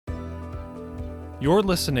You're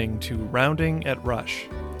listening to Rounding at RUSH,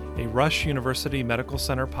 a RUSH University Medical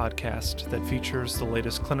Center podcast that features the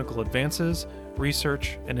latest clinical advances,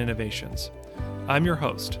 research, and innovations. I'm your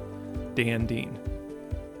host, Dan Dean.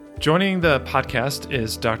 Joining the podcast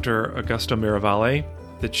is Dr. Augusto Miravalle,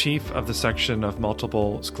 the chief of the Section of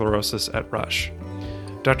Multiple Sclerosis at RUSH.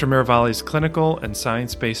 Dr. Miravalle's clinical and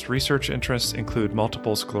science-based research interests include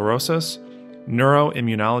multiple sclerosis,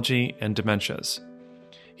 neuroimmunology, and dementias.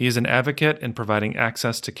 He is an advocate in providing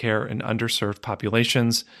access to care in underserved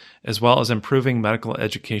populations, as well as improving medical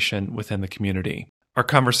education within the community. Our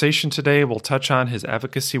conversation today will touch on his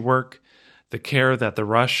advocacy work, the care that the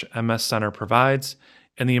RUSH MS Center provides,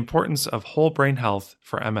 and the importance of whole brain health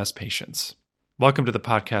for MS patients. Welcome to the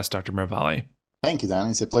podcast, Dr. Miravalle. Thank you, Dan.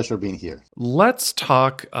 It's a pleasure being here. Let's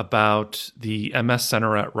talk about the MS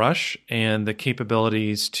Center at RUSH and the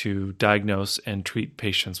capabilities to diagnose and treat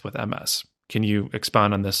patients with MS. Can you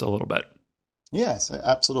expound on this a little bit? Yes,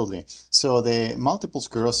 absolutely. So the Multiple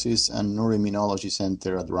Sclerosis and Neuroimmunology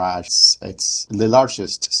Center at RUSH, it's the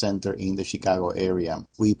largest center in the Chicago area.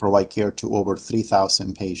 We provide care to over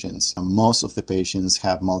 3,000 patients. Most of the patients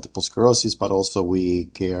have multiple sclerosis, but also we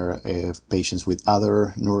care patients with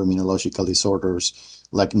other neuroimmunological disorders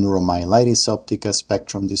like neuromyelitis, optica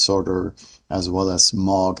spectrum disorder, as well as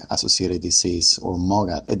MOG-associated disease or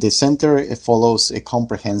MOGAD. The center follows a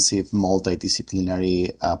comprehensive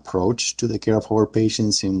multidisciplinary approach to the care of our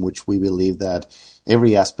patients, in which we believe that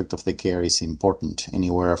every aspect of the care is important,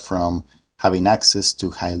 anywhere from having access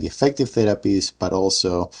to highly effective therapies, but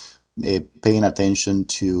also paying attention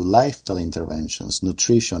to lifestyle interventions,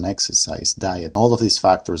 nutrition, exercise, diet, all of these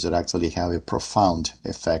factors that actually have a profound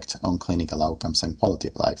effect on clinical outcomes and quality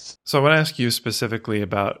of life. So I want to ask you specifically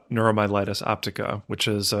about neuromyelitis optica, which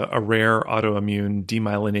is a rare autoimmune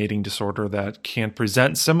demyelinating disorder that can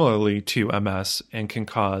present similarly to MS and can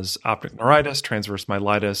cause optic neuritis, transverse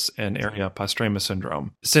myelitis, and area postrema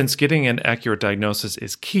syndrome. Since getting an accurate diagnosis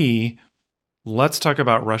is key, let's talk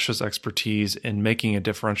about RUSH's expertise in making a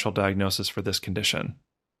differential diagnosis for this condition.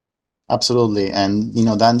 Absolutely. And,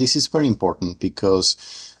 Dan, this is very important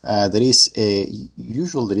because there is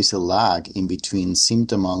a lag in between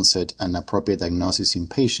symptom onset and appropriate diagnosis in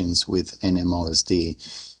patients with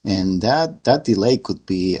NMOSD. And that delay could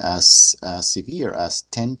be as severe as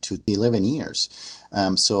 10 to 11 years.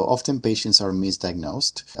 So often patients are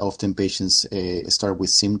misdiagnosed. Often patients start with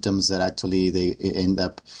symptoms that actually they end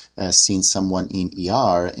up seeing someone in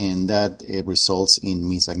ER, and that results in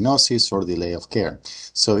misdiagnosis or delay of care.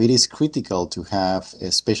 So it is critical to have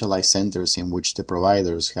specialized centers in which the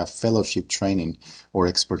providers have fellowship training or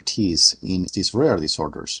expertise in these rare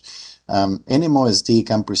disorders. NMOSD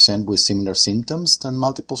can present with similar symptoms than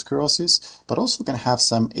multiple sclerosis, but also can have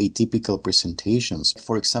some atypical presentations.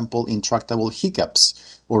 For example, intractable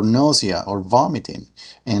hiccups or nausea or vomiting.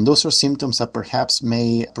 And those are symptoms that perhaps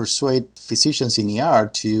may persuade physicians in ER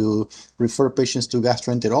to refer patients to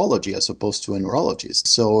gastroenterology as opposed to a neurologist.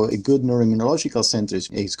 So a good neuroimmunological center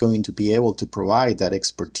is going to be able to provide that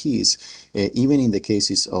expertise, even in the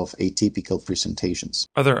cases of atypical presentations.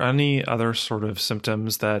 Are there any other sort of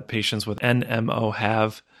symptoms that patients with NMO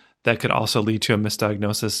have that could also lead to a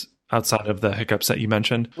misdiagnosis outside of the hiccups that you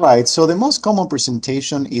mentioned? Right. So the most common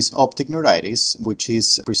presentation is optic neuritis, which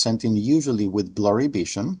is presenting usually with blurry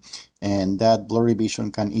vision. And that blurry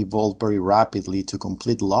vision can evolve very rapidly to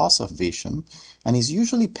complete loss of vision and is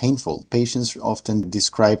usually painful. Patients often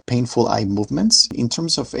describe painful eye movements. In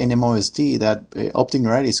terms of NMOSD, that optic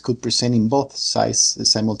neuritis could present in both sides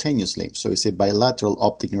simultaneously. So it's a bilateral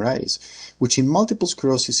optic neuritis, which in multiple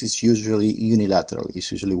sclerosis is usually unilateral.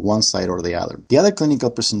 It's usually one side or the other. The other clinical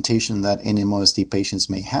presentation that NMOSD patients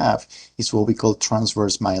may have is what we call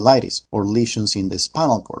transverse myelitis, or lesions in the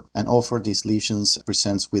spinal cord. And often these lesions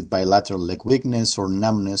presents with bilateral leg weakness or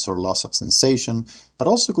numbness or loss of sensation, but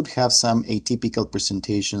also could have some atypical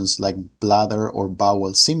presentations like bladder or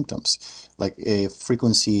bowel symptoms, like a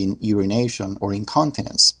frequency in urination or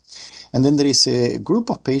incontinence. And then there is a group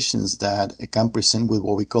of patients that can present with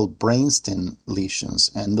what we call brainstem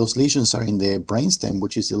lesions. And those lesions are in the brainstem,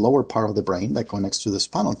 which is the lower part of the brain that connects to the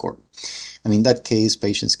spinal cord. And in that case,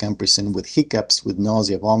 patients can present with hiccups, with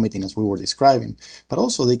nausea, vomiting, as we were describing, but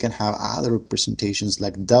also they can have other presentations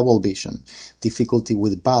like double vision, difficulty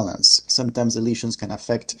with balance. Sometimes the lesions can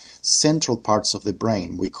affect central parts of the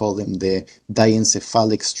brain. We call them the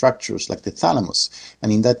diencephalic structures, like the thalamus.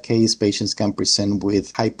 And in that case, patients can present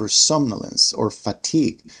with hypersomnolence or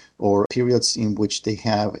fatigue, or periods in which they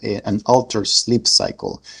have an altered sleep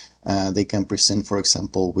cycle. They can present, for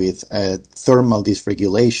example, with thermal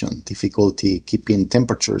dysregulation, difficulty keeping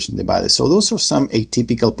temperatures in the body. So those are some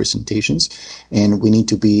atypical presentations, and we need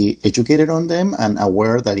to be educated on them and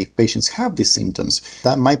aware that if patients have these symptoms,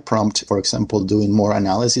 that might prompt, for example, doing more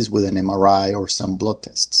analysis with an MRI or some blood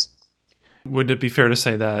tests. Would it be fair to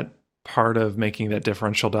say that part of making that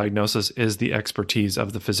differential diagnosis is the expertise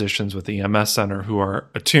of the physicians with the EMS center who are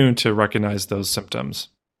attuned to recognize those symptoms?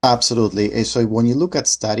 Absolutely. So when you look at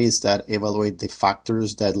studies that evaluate the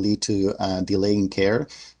factors that lead to delay in care,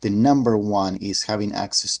 the number one is having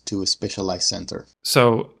access to a specialized center.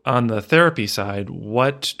 So on the therapy side,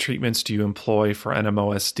 what treatments do you employ for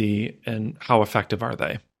NMOSD and how effective are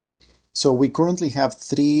they? So we currently have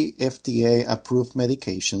 3 FDA-approved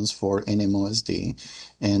medications for NMOSD,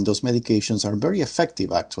 and those medications are very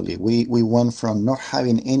effective, actually. We went from not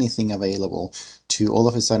having anything available to all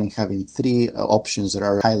of a sudden having 3 options that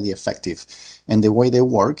are highly effective. And the way they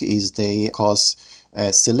work is they cause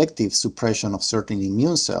selective suppression of certain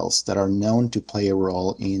immune cells that are known to play a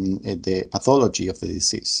role in the pathology of the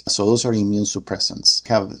disease. So those are immune suppressants.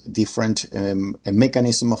 Have different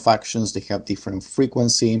mechanism of actions. They have different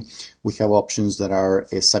frequency. We have options that are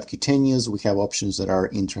subcutaneous. We have options that are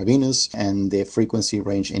intravenous, and the frequency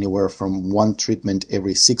range anywhere from 1 treatment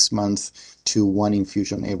every 6 months to 1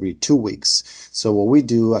 infusion every 2 weeks. So what we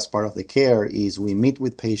do as part of the care is we meet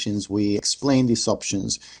with patients, we explain these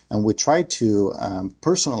options, and we try to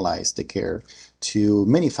personalize the care to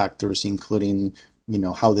many factors, including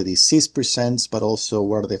how the disease presents, but also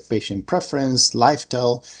what are the patient preference,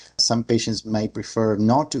 lifestyle. Some patients may prefer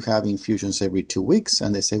not to have infusions every 2 weeks,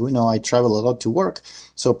 and they say, I travel a lot to work,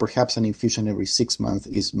 so perhaps an infusion every 6 months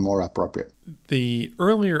is more appropriate. The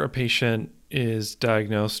earlier a patient is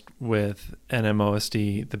diagnosed with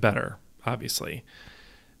NMOSD, the better, obviously.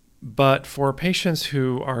 But for patients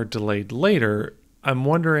who are delayed later, I'm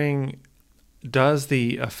wondering, does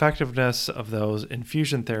the effectiveness of those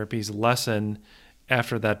infusion therapies lessen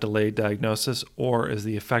after that delayed diagnosis, or is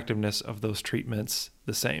the effectiveness of those treatments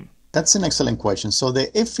the same? That's an excellent question. So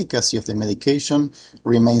the efficacy of the medication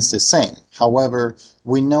remains the same. However,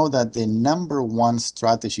 we know that the number one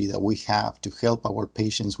strategy that we have to help our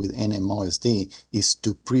patients with NMOSD is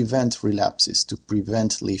to prevent relapses, to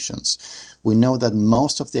prevent lesions. We know that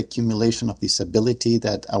most of the accumulation of disability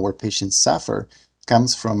that our patients suffer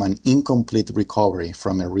comes from an incomplete recovery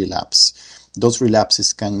from a relapse. Those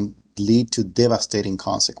relapses can lead to devastating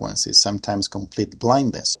consequences, sometimes complete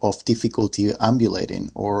blindness, of difficulty ambulating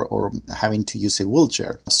or having to use a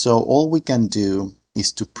wheelchair. So all we can do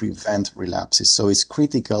is to prevent relapses. So it's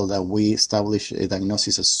critical that we establish a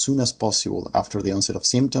diagnosis as soon as possible after the onset of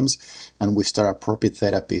symptoms, and we start appropriate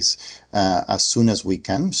therapies as soon as we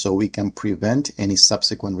can, so we can prevent any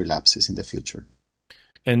subsequent relapses in the future.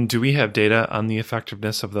 And do we have data on the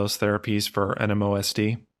effectiveness of those therapies for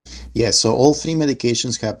NMOSD? Yes, so all 3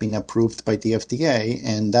 medications have been approved by the FDA,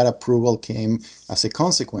 and that approval came as a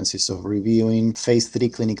consequence of reviewing phase 3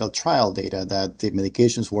 clinical trial data that the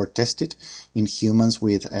medications were tested in humans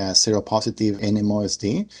with seropositive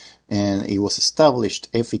NMOSD, and it was established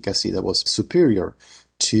efficacy that was superior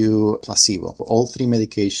to placebo. All 3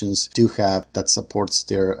 medications do have that supports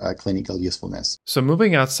their clinical usefulness. So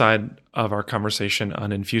moving outside of our conversation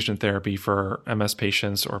on infusion therapy for MS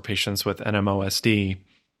patients or patients with NMOSD,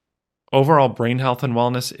 overall brain health and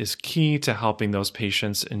wellness is key to helping those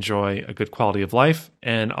patients enjoy a good quality of life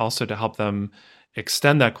and also to help them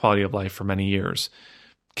extend that quality of life for many years.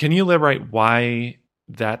 Can you elaborate why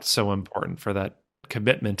that's so important for that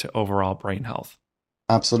commitment to overall brain health?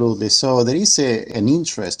 Absolutely. So there is an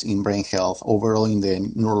interest in brain health overall in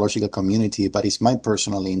the neurological community, but it's my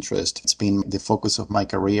personal interest. It's been the focus of my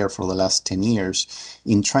career for the last 10 years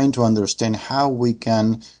in trying to understand how we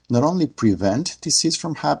can not only prevent disease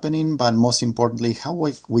from happening, but most importantly, how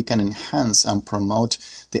we can enhance and promote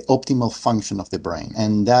the optimal function of the brain.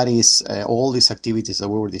 And that is all these activities that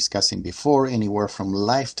we were discussing before, anywhere from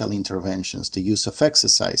lifestyle interventions, the use of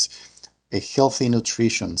exercise, a healthy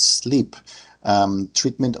nutrition, sleep,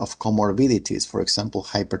 treatment of comorbidities, for example,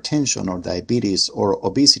 hypertension or diabetes or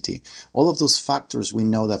obesity. All of those factors we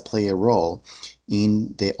know that play a role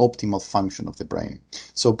in the optimal function of the brain.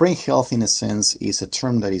 So brain health, in a sense, is a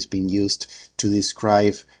term that is being used to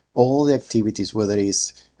describe all the activities, whether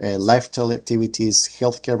it's lifestyle activities,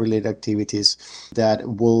 healthcare-related activities that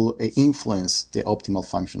will influence the optimal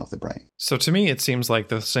function of the brain. So to me, it seems like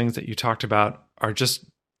those things that you talked about are just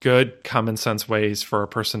good common sense ways for a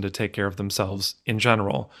person to take care of themselves in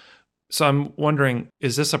general. So I'm wondering,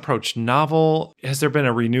 is this approach novel? Has there been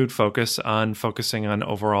a renewed focusing on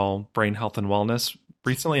overall brain health and wellness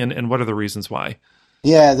recently? And what are the reasons why?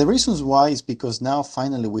 Yeah, the reasons why is because now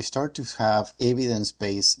finally we start to have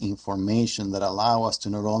evidence-based information that allow us to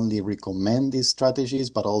not only recommend these strategies,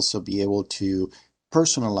 but also be able to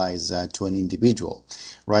personalize that to an individual,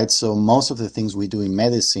 right? So most of the things we do in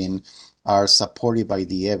medicine are supported by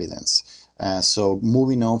the evidence. So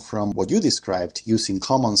moving on from what you described, using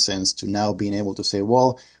common sense to now being able to say,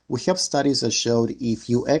 well, we have studies that showed if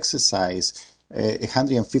you exercise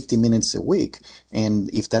 150 minutes a week, and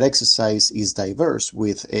if that exercise is diverse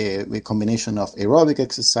with a combination of aerobic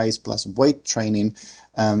exercise plus weight training,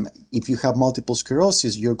 if you have multiple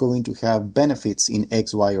sclerosis, you're going to have benefits in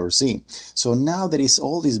X, Y, or Z. So now there is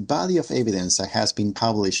all this body of evidence that has been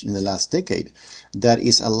published in the last decade that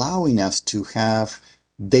is allowing us to have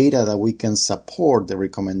data that we can support the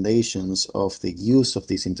recommendations of the use of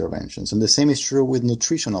these interventions. And the same is true with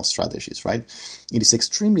nutritional strategies, right? It is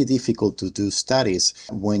extremely difficult to do studies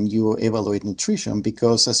when you evaluate nutrition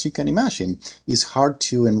because, as you can imagine, it's hard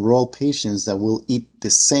to enroll patients that will eat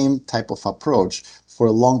the same type of approach for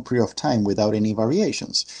a long period of time without any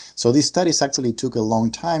variations. So these studies actually took a long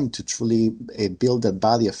time to truly build a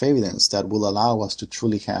body of evidence that will allow us to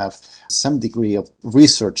truly have some degree of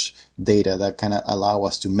research data that can allow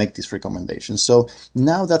us to make these recommendations. So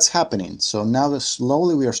now that's happening. So now that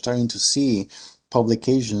slowly we are starting to see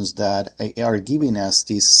publications that are giving us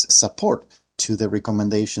this support to the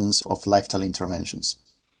recommendations of lifestyle interventions.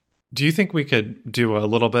 Do you think we could do a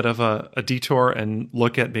little bit of a detour and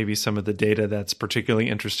look at maybe some of the data that's particularly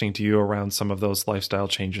interesting to you around some of those lifestyle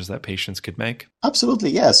changes that patients could make?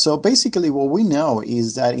 Absolutely, yes. So basically what we know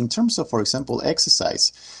is that in terms of, for example,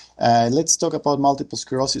 exercise, let's talk about multiple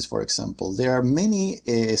sclerosis, for example. There are many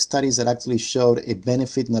studies that actually showed a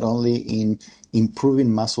benefit not only in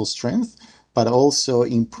improving muscle strength, but also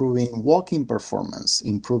improving walking performance,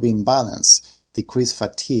 improving balance, decreased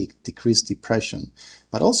fatigue, decreased depression.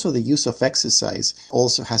 But also the use of exercise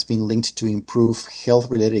also has been linked to improve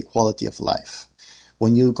health-related quality of life.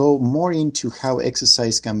 When you go more into how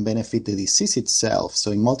exercise can benefit the disease itself,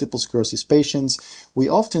 so in multiple sclerosis patients, we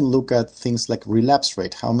often look at things like relapse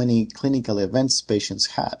rate, how many clinical events patients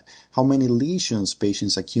had, how many lesions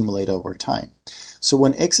patients accumulate over time. So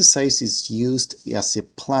when exercise is used as a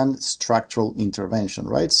planned structural intervention,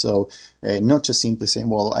 right? So not just simply saying,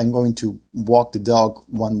 well, I'm going to walk the dog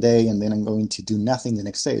one day and then I'm going to do nothing the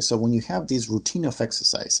next day. So when you have this routine of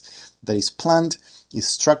exercise that is planned, is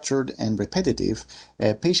structured and repetitive,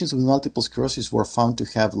 patients with multiple sclerosis were found to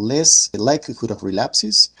have less likelihood of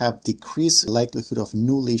relapses, have decreased likelihood of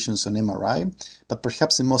new lesions on MRI, but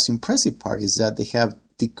perhaps the most impressive part is that they have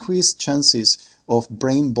decreased chances of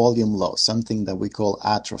brain volume loss, something that we call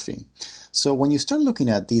atrophy. So when you start looking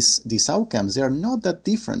at these outcomes, they are not that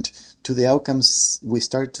different to the outcomes we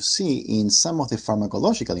start to see in some of the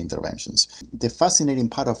pharmacological interventions. The fascinating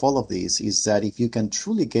part of all of this is that if you can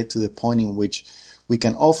truly get to the point in which we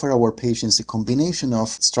can offer our patients a combination of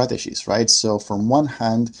strategies, right? So from one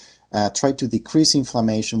hand, try to decrease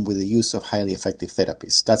inflammation with the use of highly effective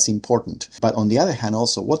therapies. That's important. But on the other hand,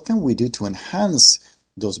 also, what can we do to enhance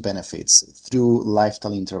those benefits through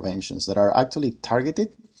lifestyle interventions that are actually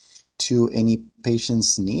targeted to any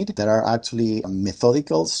patient's need, that are actually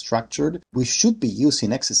methodical, structured? We should be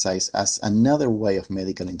using exercise as another way of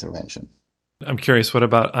medical intervention. I'm curious, what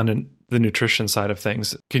about on the nutrition side of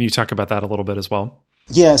things? Can you talk about that a little bit as well?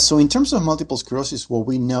 Yeah, so in terms of multiple sclerosis, what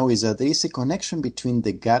we know is that there is a connection between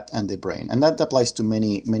the gut and the brain, and that applies to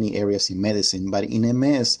many areas in medicine. But in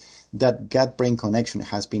MS, that gut-brain connection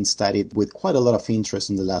has been studied with quite a lot of interest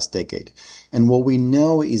in the last decade. And what we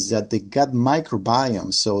know is that the gut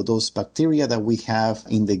microbiome, so those bacteria that we have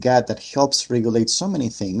in the gut that helps regulate so many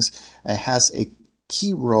things, has a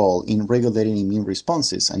key role in regulating immune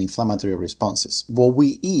responses and inflammatory responses. What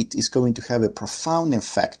we eat is going to have a profound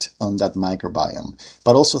effect on that microbiome,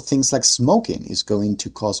 but also things like smoking is going to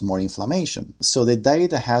cause more inflammation. So the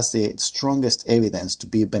diet that has the strongest evidence to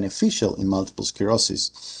be beneficial in multiple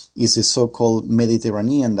sclerosis is the so-called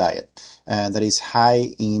Mediterranean diet. That is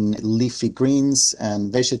high in leafy greens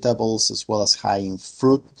and vegetables, as well as high in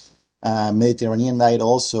fruit. Mediterranean diet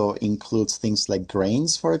also includes things like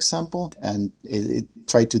grains, for example, and it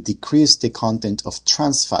try to decrease the content of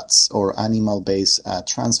trans fats or animal-based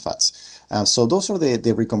trans fats. So those are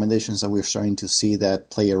the recommendations that we're starting to see that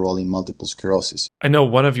play a role in multiple sclerosis. I know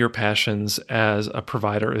one of your passions as a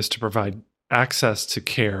provider is to provide access to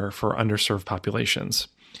care for underserved populations.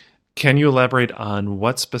 Can you elaborate on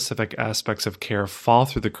what specific aspects of care fall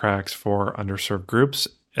through the cracks for underserved groups,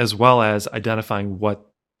 as well as identifying what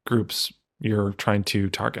groups you're trying to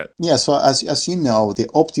target? Yeah, so as you know, the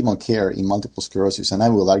optimal care in multiple sclerosis, and I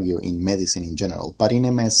will argue in medicine in general, but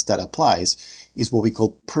in MS that applies, is what we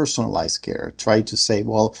call personalized care. Try to say,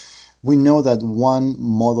 well, we know that one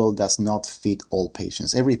model does not fit all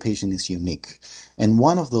patients. Every patient is unique. And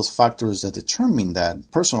one of those factors that determine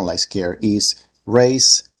that personalized care is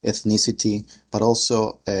race, ethnicity, but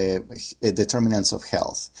also determinants of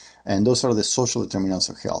health. And those are the social determinants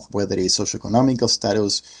of health, whether it's socioeconomic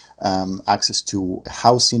status, access to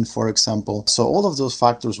housing, for example. So all of those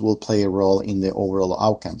factors will play a role in the overall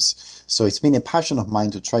outcomes. So it's been a passion of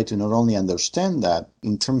mine to try to not only understand that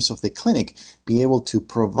in terms of the clinic, be able to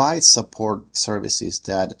provide support services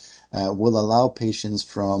that will allow patients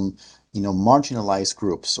from marginalized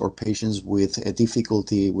groups or patients with a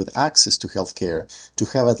difficulty with access to healthcare to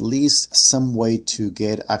have at least some way to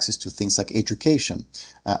get access to things like education,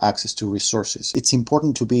 access to resources. It's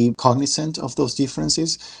important to be cognizant of those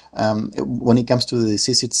differences. When it comes to the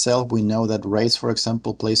disease itself, we know that race, for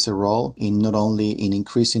example, plays a role in not only in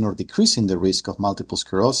increasing or decreasing the risk of multiple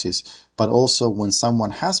sclerosis, but also when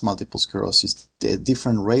someone has multiple sclerosis, the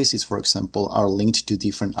different races, for example, are linked to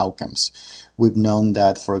different outcomes. We've known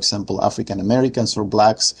that, for example, African Americans or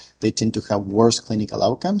Blacks, they tend to have worse clinical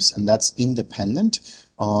outcomes, and that's independent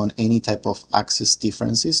on any type of access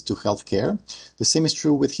differences to healthcare. The same is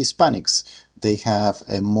true with Hispanics. They have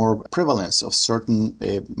a more prevalence of certain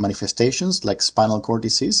manifestations like spinal cord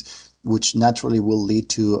disease, which naturally will lead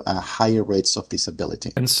to higher rates of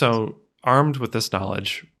disability. And so, armed with this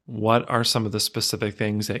knowledge, what are some of the specific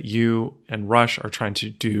things that you and RUSH are trying to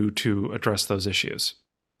do to address those issues?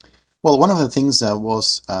 Well, one of the things that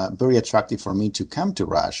was very attractive for me to come to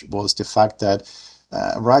RUSH was the fact that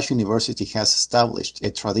RUSH University has established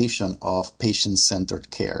a tradition of patient-centered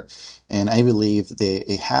care. And I believe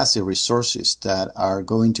that it has the resources that are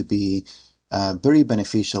going to be very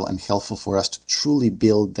beneficial and helpful for us to truly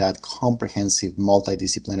build that comprehensive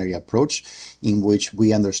multidisciplinary approach in which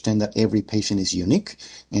we understand that every patient is unique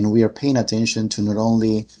and we are paying attention to not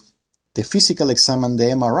only the physical exam and the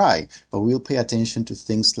MRI, but we'll pay attention to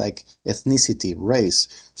things like ethnicity,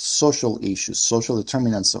 race, social issues, social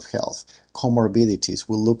determinants of health, comorbidities.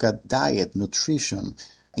 We'll look at diet, nutrition,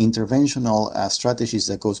 interventional strategies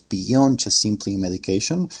that goes beyond just simply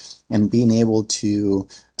medication, and being able to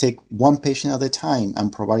take one patient at a time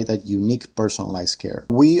and provide that unique personalized care.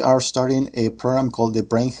 We are starting a program called the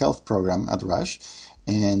Brain Health Program at RUSH,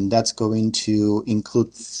 and that's going to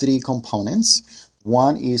include 3 components.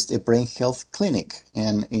 One is the brain health clinic,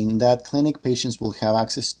 and in that clinic, patients will have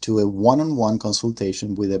access to a one-on-one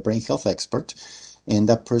consultation with a brain health expert, and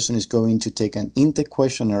that person is going to take an intake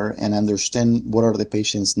questionnaire and understand what are the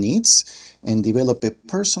patient's needs and develop a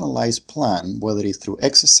personalized plan, whether it's through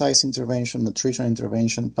exercise intervention, nutrition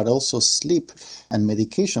intervention, but also sleep and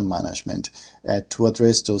medication management to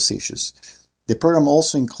address those issues. The program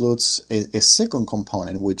also includes a second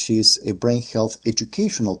component, which is a brain health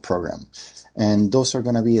educational program. And those are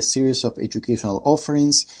going to be a series of educational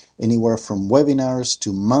offerings, anywhere from webinars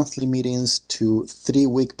to monthly meetings to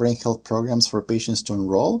 3-week brain health programs for patients to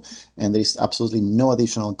enroll. And there is absolutely no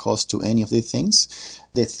additional cost to any of these things.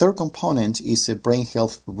 The third component is a brain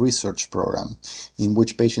health research program in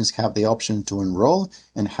which patients have the option to enroll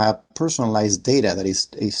and have personalized data that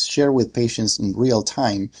is shared with patients in real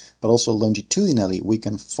time, but also longitudinally. We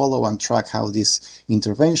can follow and track how these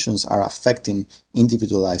interventions are affecting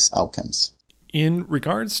individualized outcomes. In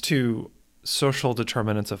regards to social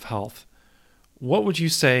determinants of health, what would you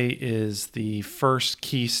say is the first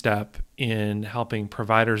key step in helping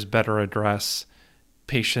providers better address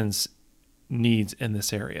patients' needs in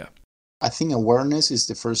this area? I think awareness is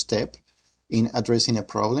the first step in addressing a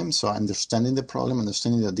problem. So understanding the problem,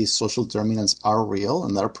 understanding that these social determinants are real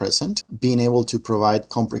and are present, being able to provide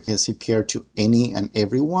comprehensive care to any and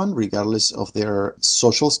everyone, regardless of their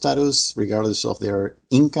social status, regardless of their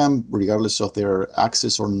income, regardless of their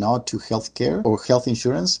access or not to health care or health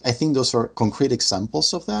insurance. I think those are concrete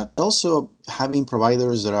examples of that. Also, having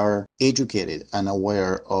providers that are educated and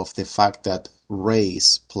aware of the fact that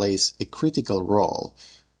race plays a critical role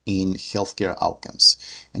in healthcare outcomes.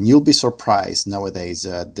 And you'll be surprised nowadays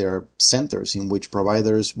that there are centers in which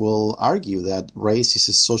providers will argue that race is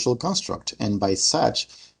a social construct and by such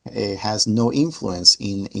it has no influence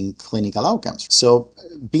in clinical outcomes. So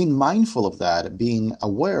being mindful of that, being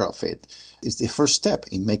aware of it, is the first step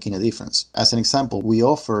in making a difference. As an example, we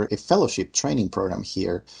offer a fellowship training program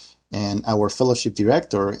here, and our fellowship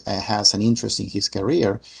director has an interest in his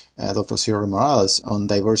career, Dr. Augusto Miravalle, on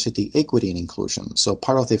diversity, equity, and inclusion. So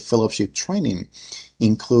part of the fellowship training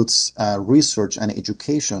includes research and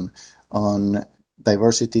education on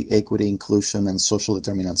diversity, equity, inclusion, and social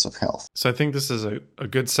determinants of health. So I think this is a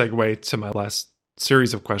good segue to my last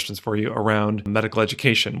series of questions for you around medical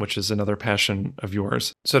education, which is another passion of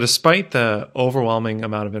yours. So despite the overwhelming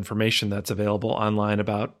amount of information that's available online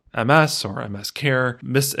about MS or MS care,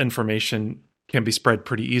 misinformation can be spread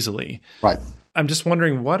pretty easily. Right. I'm just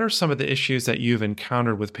wondering, what are some of the issues that you've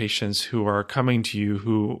encountered with patients who are coming to you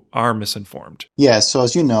who are misinformed? Yeah, so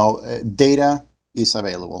as you know, data is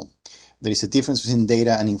available. There is a difference between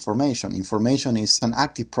data and information. Information is an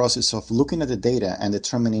active process of looking at the data and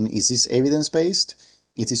determining, is this evidence-based,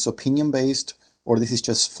 is this opinion-based, or this is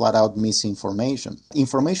just flat out misinformation.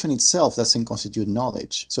 Information itself doesn't constitute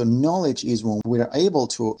knowledge. So knowledge is when we are able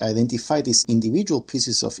to identify these individual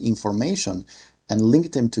pieces of information and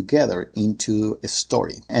link them together into a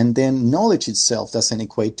story. And then knowledge itself doesn't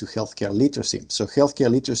equate to healthcare literacy. So healthcare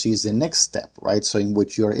literacy is the next step, right? So in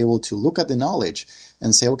which you're able to look at the knowledge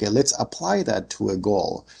and say, okay, let's apply that to a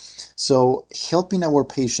goal. So helping our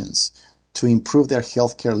patients to improve their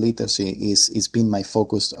healthcare literacy is been my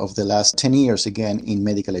focus of the last 10 years, again, in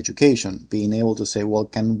medical education, being able to say, well,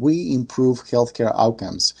 can we improve healthcare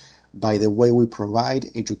outcomes by the way we provide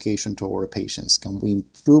education to our patients? Can we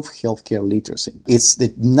improve healthcare literacy? It's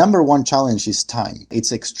the number one challenge is time.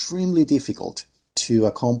 It's extremely difficult to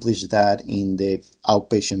accomplish that in the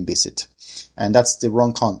outpatient visit. And that's the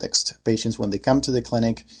wrong context. Patients, when they come to the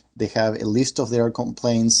clinic, they have a list of their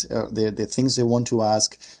complaints, the things they want to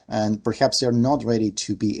ask, and perhaps they're not ready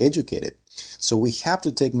to be educated. So we have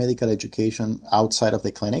to take medical education outside of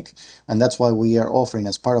the clinic, and that's why we are offering,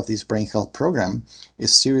 as part of this brain health program, a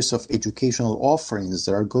series of educational offerings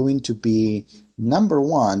that are going to be the number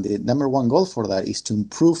one goal for that is to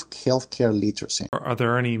improve healthcare literacy. Are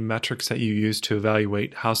there any metrics that you use to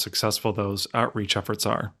evaluate how successful those outreach efforts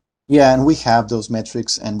are? Yeah, and we have those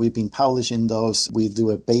metrics and we've been publishing those. We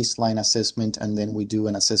do a baseline assessment and then we do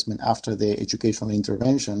an assessment after the educational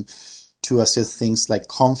intervention to assess things like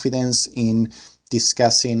confidence in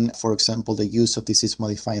discussing, for example, the use of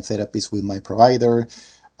disease-modifying therapies with my provider,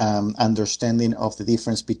 understanding of the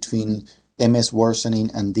difference between MS worsening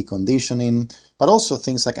and deconditioning, but also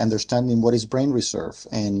things like understanding what is brain reserve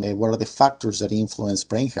and what are the factors that influence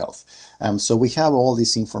brain health. So we have all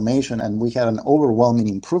this information and we had an overwhelming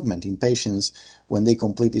improvement in patients when they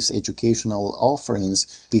complete these educational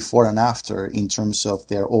offerings before and after in terms of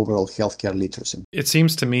their overall healthcare literacy. It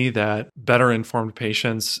seems to me that better informed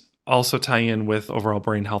patients also tie in with overall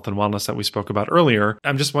brain health and wellness that we spoke about earlier.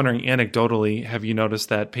 I'm just wondering, anecdotally, have you noticed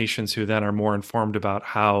that patients who then are more informed about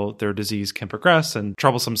how their disease can progress and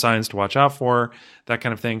troublesome signs to watch out for, that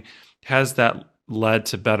kind of thing, has that led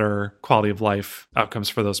to better quality of life outcomes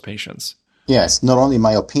for those patients? Yes, not only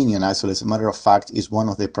my opinion, actually, as a matter of fact, is one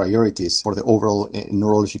of the priorities for the overall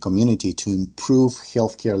neurology community to improve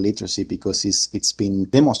healthcare literacy, because it's been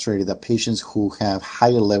demonstrated that patients who have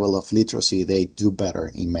higher level of literacy, they do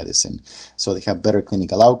better in medicine. So they have better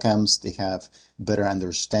clinical outcomes, they have better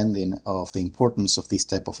understanding of the importance of this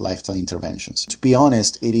type of lifestyle interventions. To be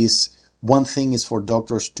honest, one thing is for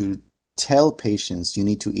doctors to tell patients you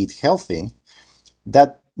need to eat healthy.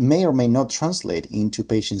 That may or may not translate into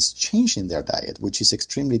patients changing their diet, which is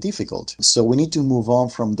extremely difficult. So we need to move on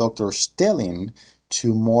from doctors telling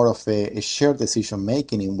to more of a shared decision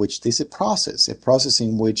making, in which this is a process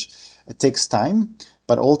in which it takes time,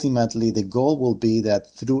 but ultimately the goal will be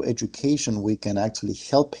that through education we can actually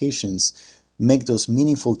help patients make those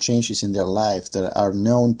meaningful changes in their life that are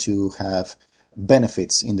known to have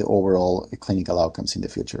benefits in the overall clinical outcomes in the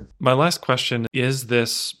future. My last question is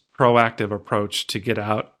this proactive approach to get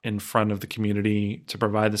out in front of the community to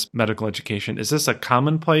provide this medical education. Is this a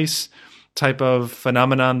commonplace type of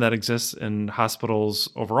phenomenon that exists in hospitals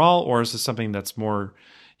overall, or is this something that's more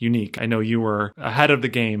unique? I know you were ahead of the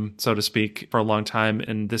game, so to speak, for a long time,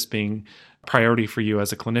 and this being a priority for you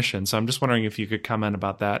as a clinician. So I'm just wondering if you could comment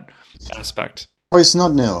about that aspect. Well, it's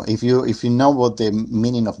not new. If you know what the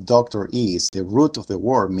meaning of doctor is, the root of the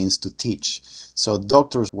word means to teach. So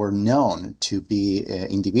doctors were known to be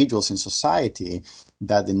individuals in society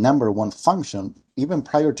that the number one function, even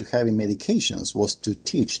prior to having medications, was to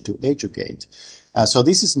teach, to educate. So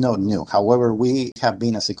this is not new. However, we have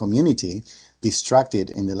been as a community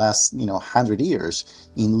distracted in the last 100 years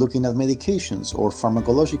in looking at medications or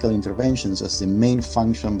pharmacological interventions as the main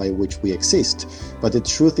function by which we exist. But the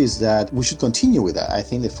truth is that we should continue with that. I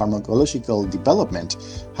think the pharmacological development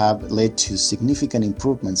have led to significant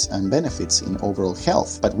improvements and benefits in overall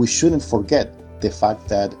health. But we shouldn't forget the fact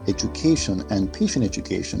that education and patient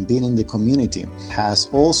education, being in the community, has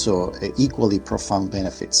also equally profound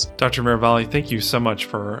benefits. Dr. Miravalle, thank you so much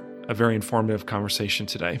for a very informative conversation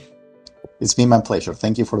today. It's been my pleasure.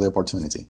 Thank you for the opportunity.